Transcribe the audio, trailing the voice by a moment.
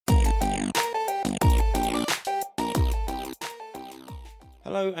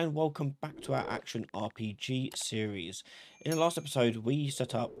Hello and welcome back to our action RPG series. In the last episode, we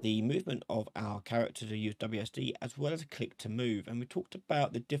set up the movement of our character to use WSD as well as a click to move, and we talked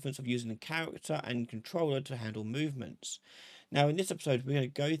about the difference of using the character and controller to handle movements. Now, in this episode, we're going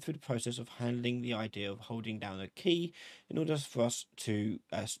to go through the process of handling the idea of holding down a key in order for us to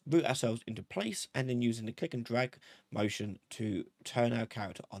root ourselves into place, and then using the click and drag motion to turn our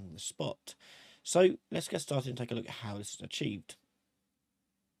character on the spot. So let's get started and take a look at how this is achieved.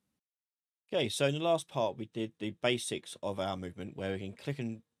 Okay, so in the last part we did the basics of our movement where we can click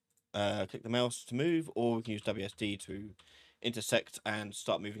and click the mouse to move, or we can use WSD to intersect and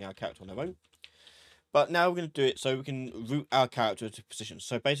start moving our character on their own. But now we're going to do it so we can route our character to position.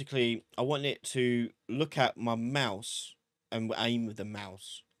 So basically, I want it to look at my mouse and aim with the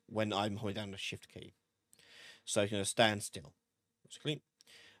mouse when I'm holding down the shift key. So it's going to stand still, basically.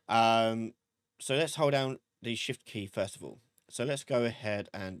 So let's hold down the shift key first of all. So let's go ahead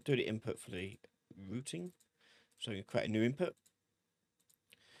and do the input for the routing. So we can create a new input.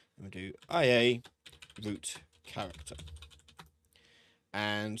 And we do IA root character.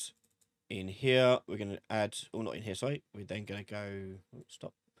 And in here, we're going to add, or not in here, sorry. We're then going to go,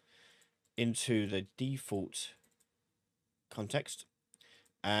 into the default context.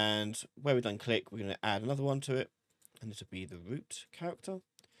 And where we've done click, we're going to add another one to it. And this will be the root character.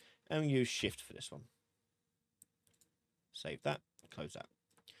 And we use shift for this one. Save that, close that.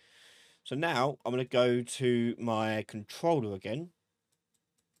 So now I'm going to go to my controller again,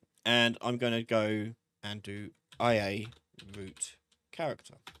 and I'm going to go and do IA root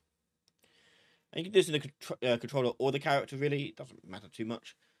character. And you can do this in the controller or the character, really, it doesn't matter too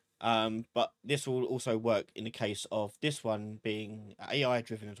much. But this will also work in the case of this one being AI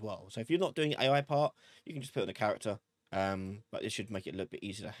driven as well. So if you're not doing the AI part, you can just put it on the character, but this should make it a little bit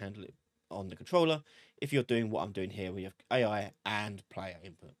easier to handle it on the controller if you're doing what I'm doing here, we have AI and player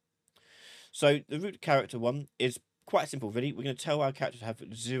input. So the root character one is quite simple, really. We're going to tell our character to have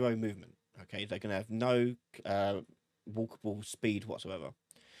 0 movement. Okay, they're going to have no walkable speed whatsoever.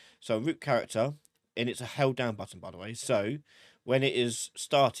 So root character, and it's a held down button, by the way. So when it is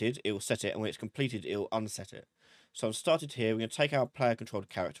started, it will set it, and when it's completed, it will unset it. So I've started here. We're going to take our player controlled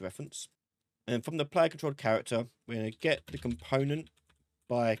character reference, and from the player controlled character, we're going to get the component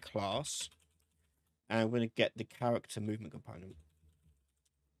by class, and we're going to get the character movement component.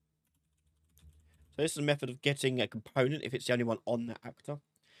 So this is a method of getting a component if it's the only one on the actor,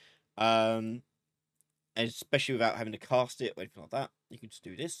 and especially without having to cast it or anything like that. You can just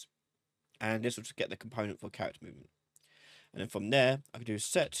do this, and this will just get the component for character movement. And then from there, I can do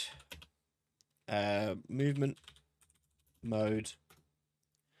set movement mode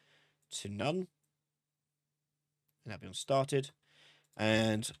to none, and that'll be on started.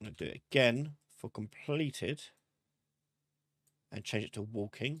 And I'm going to do it again for completed and change it to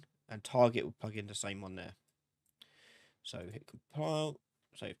walking, and target will plug in the same one there. So hit compile,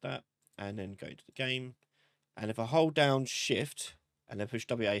 save that, and then go into the game. And if I hold down shift and then push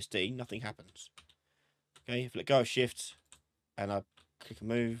WASD, nothing happens. Okay, if I let go of shift and I click and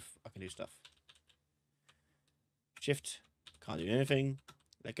move, I can do stuff. Shift, can't do anything.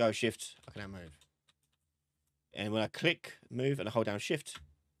 Let go of shift, I can now move. And when I click, move, and I hold down shift,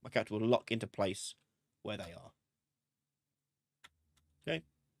 my character will lock into place where they are. Okay.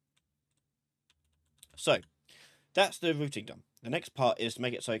 So, that's the routing done. The next part is to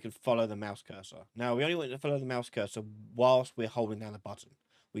make it so it can follow the mouse cursor. Now, we only want it to follow the mouse cursor whilst we're holding down the button.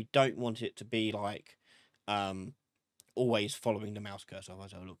 We don't want it to be like always following the mouse cursor,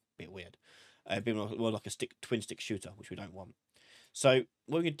 otherwise it'll look a bit weird. It'd be more like a twin stick shooter, which we don't want. So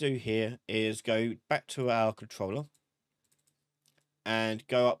what we can do here is go back to our controller and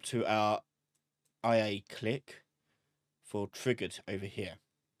go up to our IA click for triggered over here.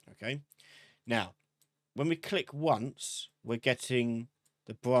 Okay. Now, when we click once, we're getting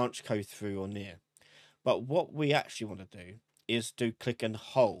the branch go through or near. But what we actually want to do is do click and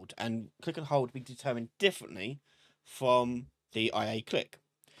hold. And click and hold will be determined differently from the IA click.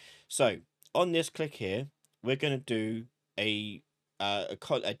 So on this click here, we're going to do a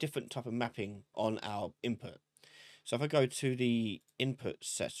different type of mapping on our input. So if I go to the input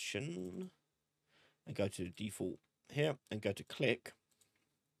section and go to default here and go to click,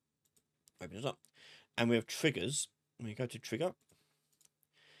 open it up, and we have triggers. We go to trigger,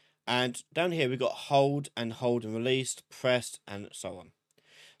 and down here we've got hold and released, pressed, and so on.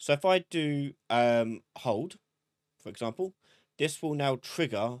 So if I do hold, for example, this will now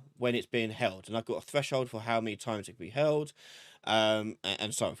trigger when it's being held, and I've got a threshold for how many times it can be held, and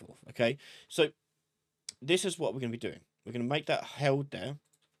so forth. Okay, so this is what we're going to be doing. We're going to make that held there,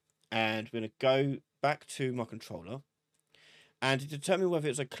 and we're going to go back to my controller, And to determine whether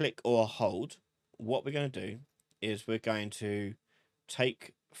it's a click or a hold, what we're going to do is we're going to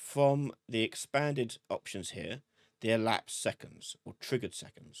take from the expanded options here the elapsed seconds or triggered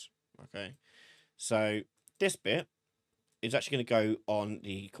seconds. Okay, so this bit is actually going to go on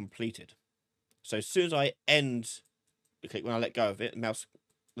the completed. So as soon as I end the click, when I let go of it,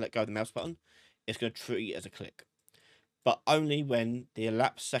 let go of the mouse button, it's going to treat it as a click. But only when the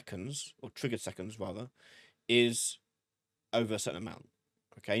elapsed seconds, or triggered seconds rather, is over a certain amount.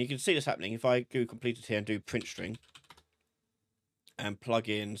 Okay, and you can see this happening. If I do completed here and do print string and plug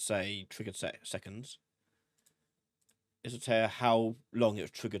in, say, triggered seconds, this will tell you how long it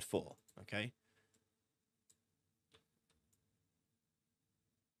was triggered for. Okay.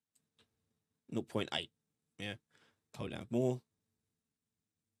 Zero point 0.8. Yeah. Hold down more.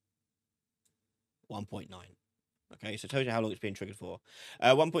 1.9. Okay, so it tells you how long it's been triggered for.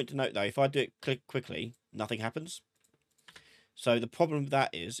 One point to note though, if I do it click quickly, nothing happens. So the problem with that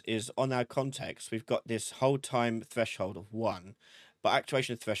is on our context, we've got this hold time threshold of 1, but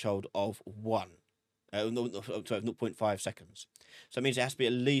actuation threshold of 1. Sorry, 0.5 seconds. So it means it has to be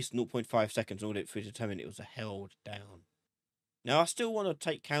at least 0.5 seconds in order for it to determine it was held down. Now I still want to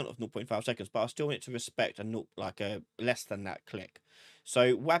take count of 0.5 seconds, but I still want it to respect a less than that click.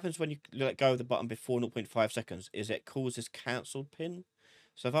 So what happens when you let go of the button before 0.5 seconds is it calls this cancelled pin.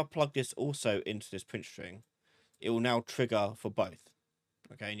 So if I plug this also into this print string, it will now trigger for both.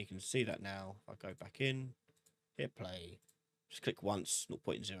 Okay, and you can see that now. If I go back in, hit play, just click once,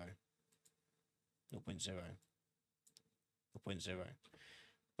 0.0, 0.0, 0.0.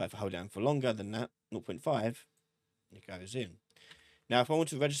 But if I hold down for longer than that, 0.5, it goes in. Now, if I want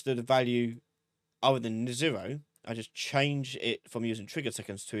to register the value other than 0, I just change it from using triggered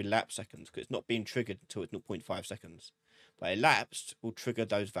seconds to elapsed seconds, because it's not being triggered until it's 0.5 seconds. But elapsed will trigger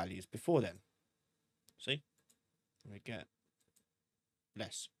those values before then. See? We get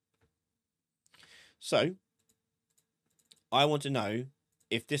less. So, I want to know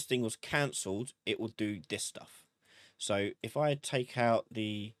if this thing was cancelled, it will do this stuff. So, if I take out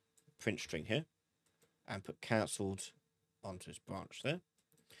the print string here and put cancelled onto this branch there,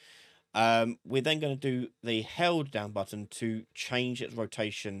 we're then going to do the held down button to change its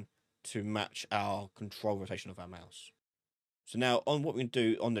rotation to match our control rotation of our mouse. So now on what we can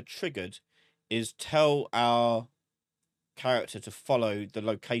do on the triggered is tell our character to follow the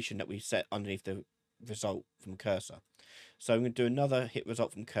location that we set underneath the result from cursor. So I'm going to do another hit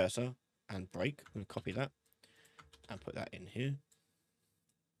result from cursor and break. I'm going to copy that and put that in here.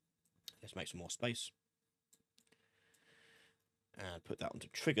 Let's make some more space. And put that onto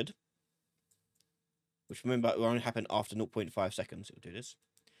triggered. Which, remember, will only happen after 0.5 seconds. It will do this.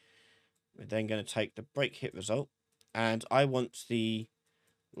 We're then going to take the break hit result. And I want the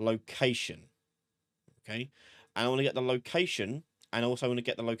location. Okay. And I want to get the location. And also I want to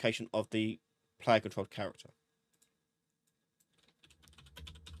get the location of the player controlled character.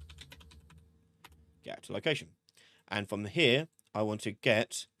 Get to location. And from here, I want to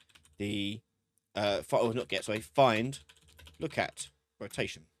get the find look at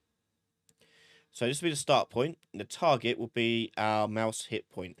rotation. So this will be the start point, and the target will be our mouse hit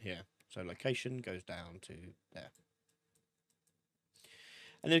point here. So location goes down to there.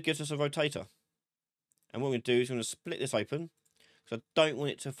 And then it gives us a rotator. And what we're going to do is we're going to split this open, because I don't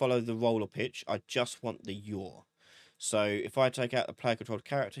want it to follow the roll or pitch, I just want the yaw. So if I take out the player controlled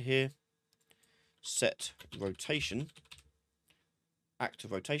character here, set rotation,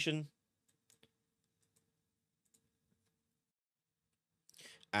 active rotation,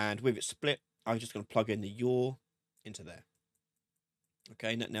 and with it split, I'm just going to plug in the yaw into there.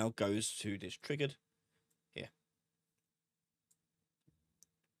 Okay, and that now goes to this triggered here.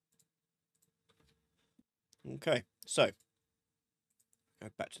 Okay, so go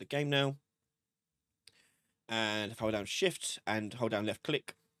back to the game now. And if I hold down shift and hold down left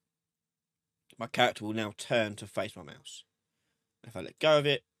click, my character will now turn to face my mouse. If I let go of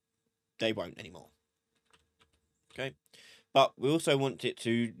it, they won't anymore. Okay, but we also want it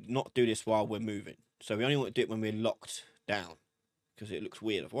to not do this while we're moving. So we only want to do it when we're locked down, because it looks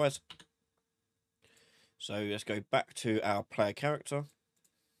weird otherwise. So let's go back to our player character.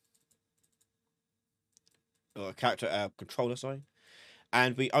 Or our controller, sorry.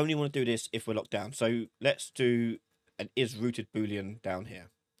 And we only want to do this if we're locked down. So let's do an is rooted boolean down here.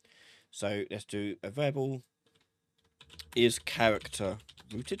 So let's do a variable is character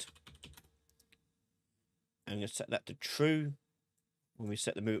rooted. And I'm going to set that to true when we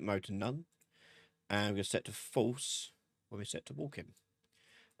set the movement mode to none. And we're going to set to false when we set to walk-in.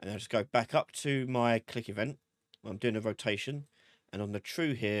 And I'll just go back up to my click event when I'm doing a rotation. And on the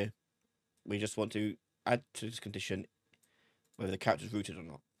true here, we just want to add to this condition whether the character's rooted or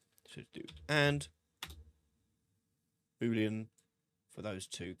not. So do and Boolean for those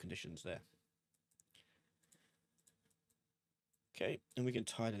two conditions there. Okay, and we can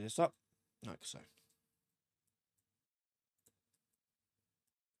tidy this up like so.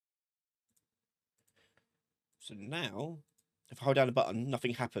 So now, if I hold down the button,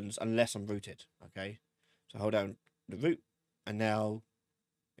 nothing happens unless I'm rooted. Okay, so hold down the root, and now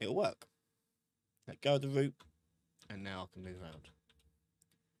it'll work. Let go of the root, and now I can move around.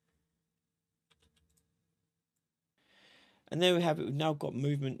 And there we have it. We've now got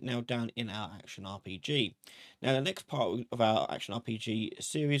movement now down in our action RPG. Now, the next part of our action RPG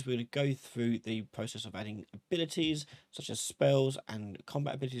series, we're going to go through the process of adding abilities such as spells and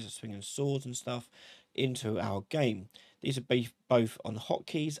combat abilities of swinging swords and stuff into our game. These are both on the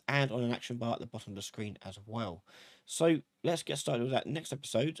hotkeys and on an action bar at the bottom of the screen as well. So let's get started with that next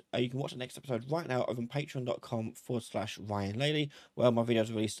episode. You can watch the next episode right now over on patreon.com/Ryan Laley, where my videos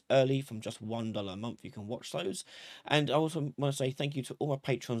are released early from just $1 a month. You can watch those. And I also want to say thank you to all my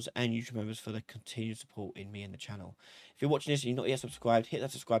patrons and YouTube members for the continued support in me and the channel. If you're watching this and you're not yet subscribed, hit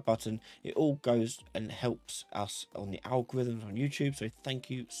that subscribe button. It all goes and helps us on the algorithms on YouTube. So thank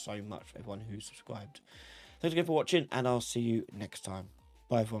you so much, everyone who's subscribed. Thanks again for watching, and I'll see you next time.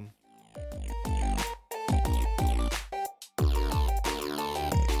 Bye, everyone.